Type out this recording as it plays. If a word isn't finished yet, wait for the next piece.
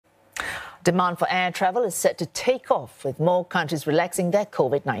Demand for air travel is set to take off with more countries relaxing their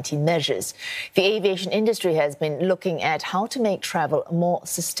COVID-19 measures. The aviation industry has been looking at how to make travel more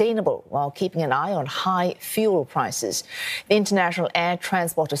sustainable while keeping an eye on high fuel prices. The International Air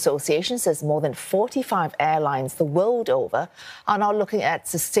Transport Association says more than 45 airlines the world over are now looking at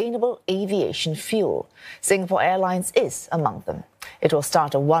sustainable aviation fuel. Singapore Airlines is among them. It will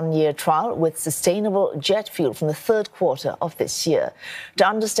start a one-year trial with sustainable jet fuel from the third quarter of this year. To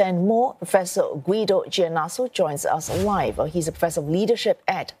understand more, Professor Guido Gianasso joins us live. He's a professor of leadership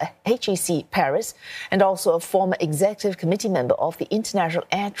at HEC Paris and also a former executive committee member of the International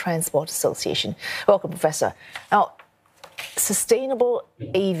Air Transport Association. Welcome, Professor. Now, sustainable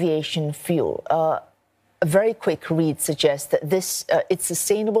aviation fuel. A very quick read suggests that it's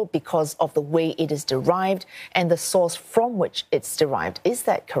sustainable because of the way it is derived and the source from which it's derived. Is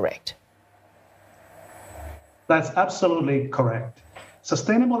that correct? That's absolutely correct.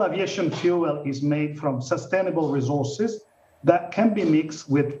 Sustainable aviation fuel is made from sustainable resources that can be mixed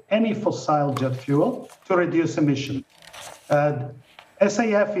with any fossil jet fuel to reduce emission.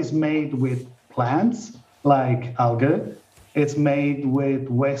 SAF is made with plants like algae. It's made with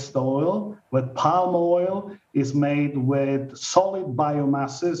waste oil, with palm oil. It's made with solid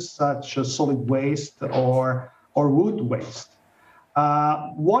biomasses such as solid waste or wood waste.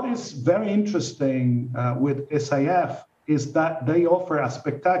 What is very interesting with SAF is that they offer a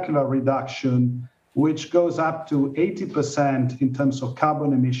spectacular reduction, which goes up to 80% in terms of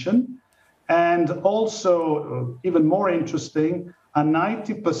carbon emission. And also, even more interesting, a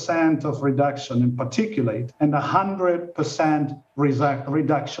 90% of reduction in particulate and 100%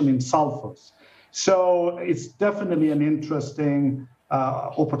 reduction in sulfurs. So it's definitely an interesting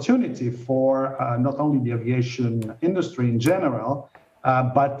opportunity for not only the aviation industry in general,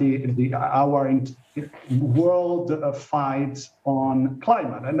 but our world fight on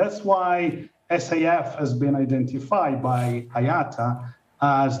climate. And that's why SAF has been identified by IATA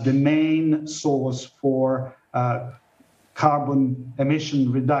as the main source for carbon emission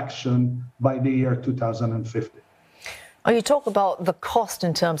reduction by the year 2050. You talk about the cost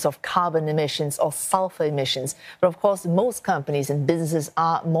in terms of carbon emissions or sulfur emissions, but of course most companies and businesses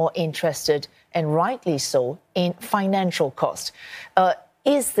are more interested, and rightly so, in financial cost.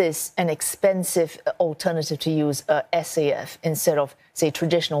 Is this an expensive alternative to use SAF instead of, say,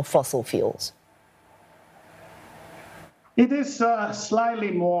 traditional fossil fuels? It is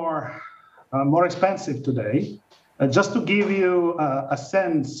slightly more expensive today. Just to give you a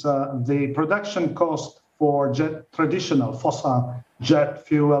sense, the production cost for traditional fossil jet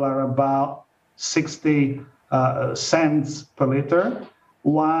fuel are about 60 cents per liter,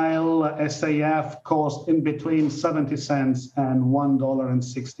 while SAF costs in between 70 cents and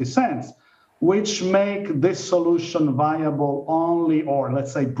 $1.60, which make this solution viable only, or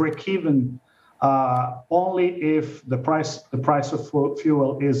let's say break even, only if the price of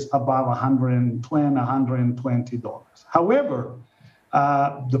fuel is above $120. However,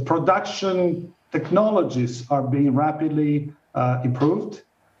 the production technologies are being rapidly improved,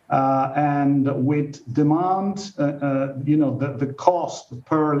 and with demand, the cost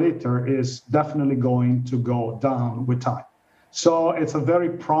per liter is definitely going to go down with time. So it's a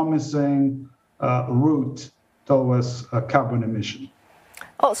very promising route towards carbon emission.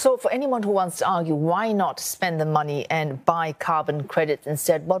 Oh, so for anyone who wants to argue, why not spend the money and buy carbon credits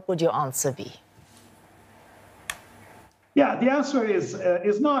instead? What would your answer be? Yeah, the answer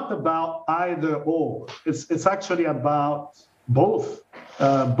is not about either or. It's actually about both.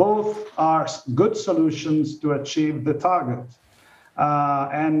 Both are good solutions to achieve the target.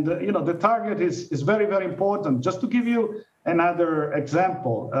 The target is very, very important. Just to give you another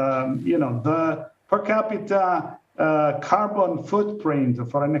example, the per capita carbon footprint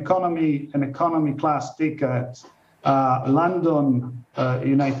for an economy class ticket, London,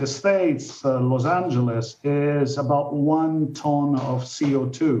 United States, Los Angeles, is about 1 ton of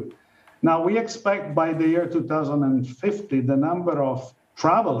CO2. Now, we expect by the year 2050, the number of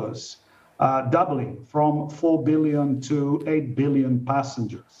travelers doubling from 4 billion to 8 billion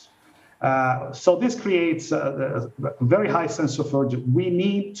passengers. So this creates a very high sense of urgency. We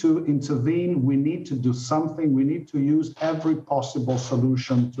need to intervene. We need to do something. We need to use every possible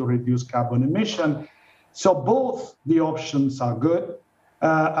solution to reduce carbon emission. So both the options are good.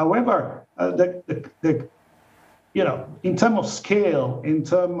 However, in terms of scale, in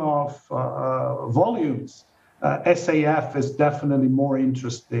terms of volumes, SAF is definitely more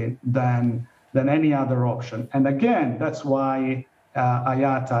interesting than any other option. And again, that's why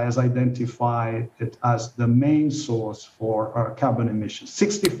IATA has identified it as the main source for carbon emissions.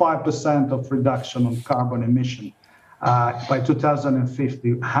 65% of reduction on carbon emission by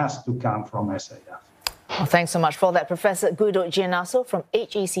 2050 has to come from SAF. Well, thanks so much for that, Professor Guido Gianasso from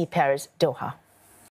HEC Paris, Doha.